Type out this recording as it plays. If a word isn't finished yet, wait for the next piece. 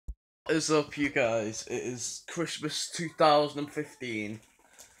is up, you guys? It is Christmas 2015,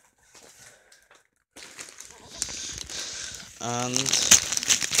 and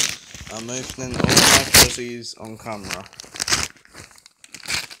I'm opening all my fuzzies on camera.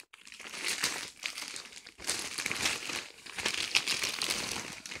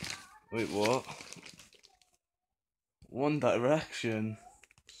 Wait, what? One Direction?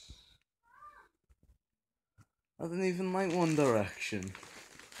 I don't even like One Direction.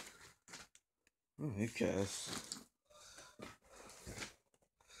 Oh, who cares?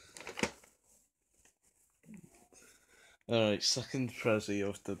 Alright, second Prezi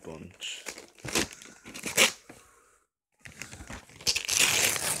of the bunch.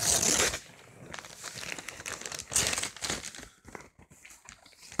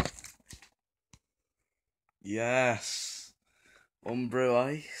 Yes! Umbro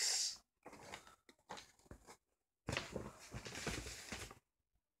Ice.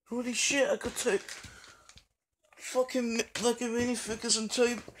 Holy shit, I got two fucking like a minifigures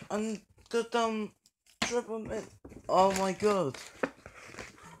and goddamn triple mint. Oh my god.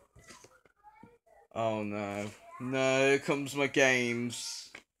 Oh no. No, here comes my games.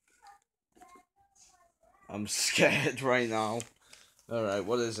 I'm scared right now. Alright,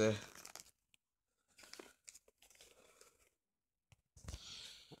 what is it?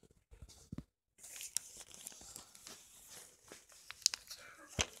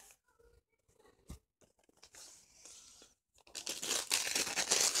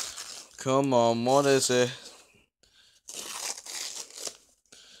 Come on, what is it?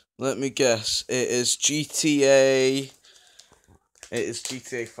 Let me guess. It is GTA. It is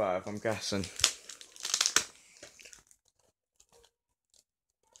GTA 5, I'm guessing.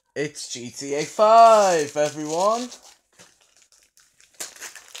 It's GTA 5, everyone!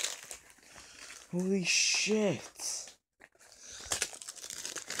 Holy shit.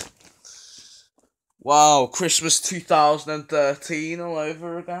 Wow, Christmas 2013 all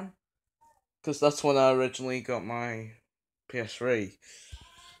over again. Because that's when I originally got my PS3.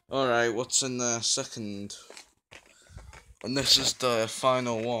 Alright, what's in the second? And this is the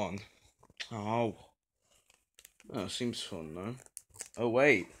final one. Oh. Oh, seems fun though. Oh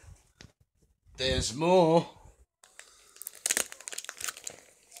wait. There's more.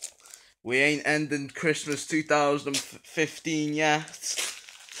 We ain't ending Christmas 2015 yet.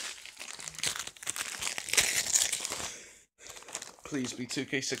 Please be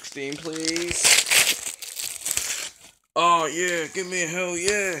 2K16, please. Oh yeah, give me a hell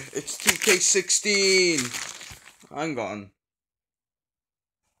yeah. It's 2K16. Hang on.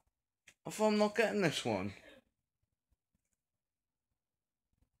 I thought I'm not getting this one.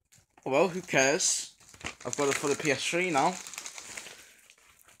 Well, who cares? I've got it for the PS3 now.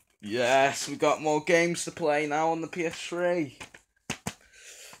 Yes, we got more games to play now on the PS3.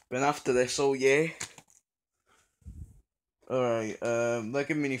 Been after this all year. Alright,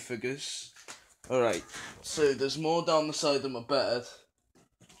 Lego minifigures. Alright, so there's more down the side of my bed.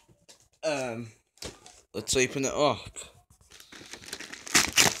 Let's open it up.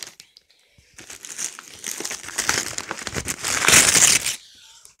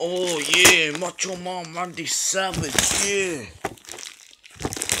 Oh yeah, Macho Man Randy Savage, yeah.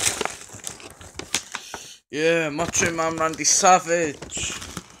 Yeah, Macho Man Randy Savage.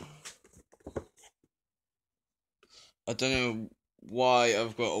 I don't know why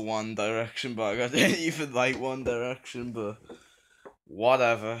I've got a One Direction bag. I don't even like One Direction, but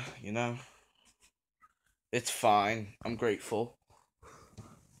whatever, you know. It's fine. I'm grateful.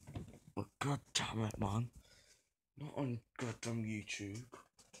 But god damn it, man. Not on goddamn YouTube.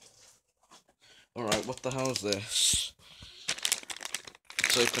 Alright, what the hell is this?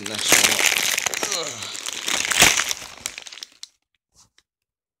 Let's open this one up.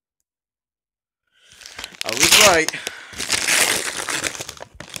 I was right.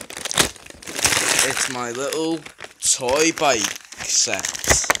 It's my little toy bike set.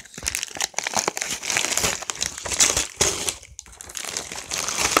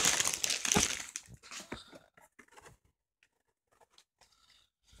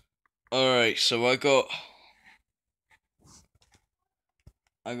 Alright, so I got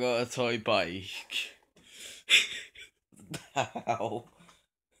a toy bike. How?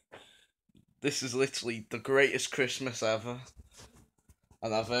 This is literally the greatest Christmas ever.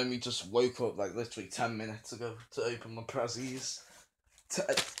 And I've only just woke up like literally 10 minutes ago to open my prezzies.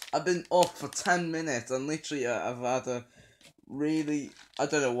 I've been up for 10 minutes and literally I've had a really, I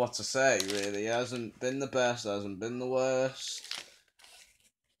don't know what to say really. It hasn't been the best, it hasn't been the worst.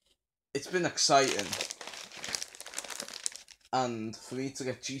 It's been exciting. And for me to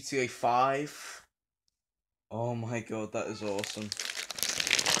get GTA 5, oh my god, that is awesome.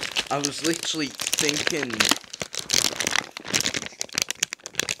 I was literally thinking.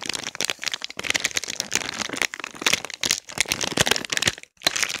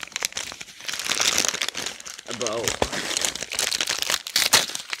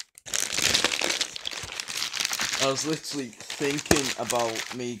 I was literally thinking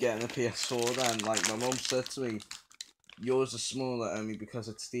about me getting a PS4 then. Like, my mum said to me, yours is smaller only because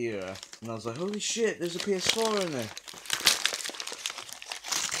it's dearer. And I was like, holy shit, there's a PS4 in it.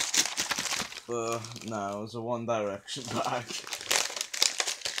 But no, it was a One Direction bag.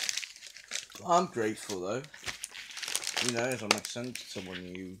 I'm grateful though. You know, I might send to someone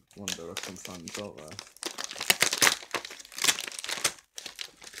new One Direction fans out there.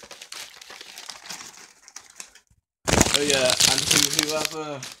 Oh yeah, and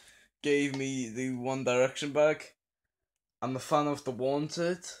whoever gave me the One Direction bag, I'm a fan of The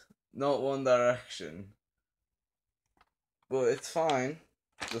Wanted, not One Direction. But it's fine.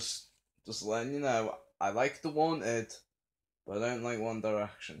 Just letting you know, I like The Wanted, but I don't like One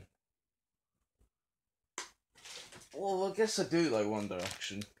Direction. Well, I guess I do like One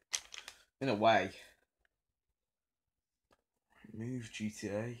Direction. In a way. Move,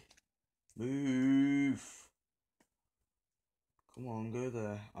 GTA. Move. Come on, go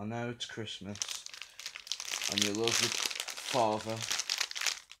there. I know it's Christmas. And your lovely father.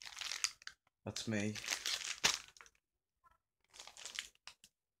 That's me.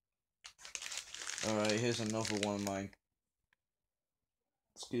 Alright, here's another one of mine.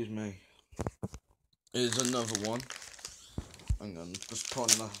 Excuse me. Here's another one. Hang on, just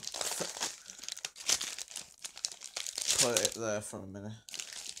put it there for a minute.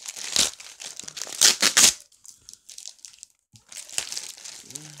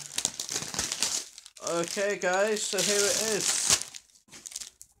 Okay guys, so here it is.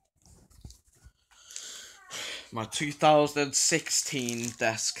 My 2016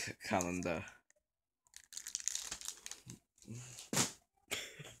 desk calendar.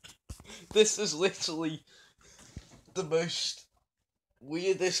 This is literally the most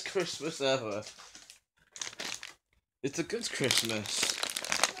weirdest Christmas ever. It's a good Christmas.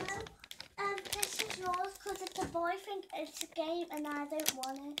 This is yours because it's a boy thing, it's a game and I don't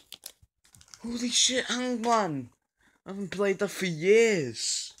want it. Holy shit, hang on. I haven't played that for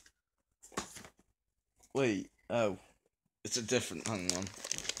years. Wait, oh. It's a different, hang on.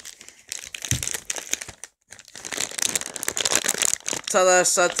 Tell her I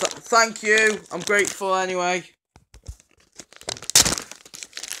said thank you. I'm grateful anyway.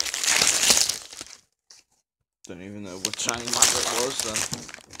 Don't even know what channel it was then.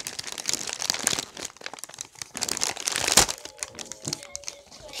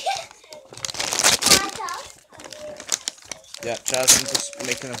 Yeah, Jazz, I'm just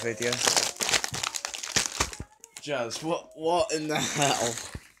making a video. Jazz, what in the hell?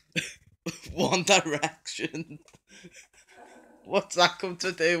 One Direction. What's that come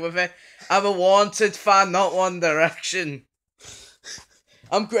to do with it? I'm a Wanted fan, not One Direction.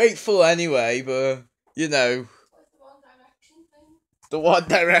 I'm grateful anyway, but you know. The One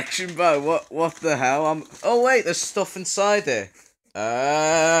Direction bow. What the hell? Oh wait, there's stuff inside it.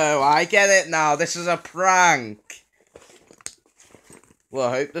 Oh, I get it now. This is a prank. Well,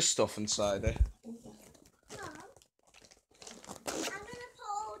 I hope there's stuff inside it. No. I'm gonna put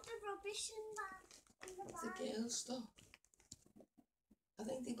all the rubbish in the bag. It's a girl stuff. I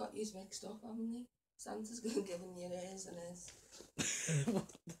think they got you mixed up, haven't they? Santa's gonna give you his and his. What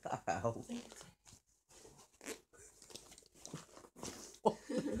the hell?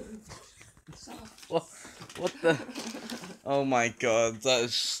 What the? Oh my god, that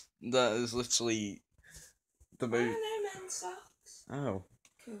is literally the Why are most. they men's socks? Oh,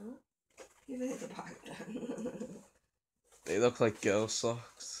 Cool. You've heard the bag then. they look like girl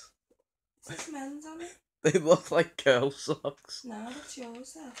socks. It's men's on it. They look like girl socks. No, that's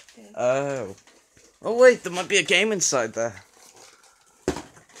yours there. Kid. Oh. Oh wait, there might be a game inside there.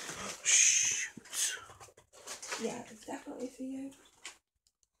 Shoot. Yeah, it's definitely for you.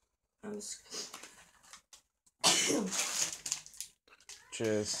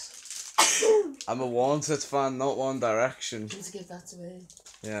 Cheers. I'm a Wanted fan, not One Direction. Let's give that to me.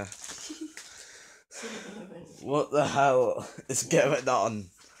 Yeah. What the hell is going on?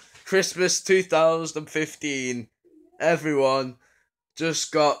 Christmas 2015. Everyone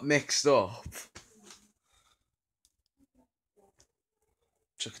just got mixed up.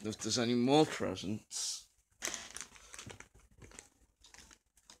 Checking if there's any more presents.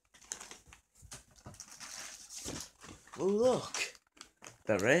 Oh look,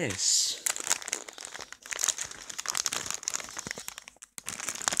 there is.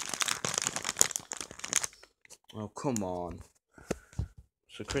 Oh come on.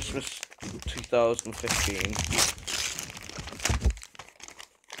 So Christmas 2015.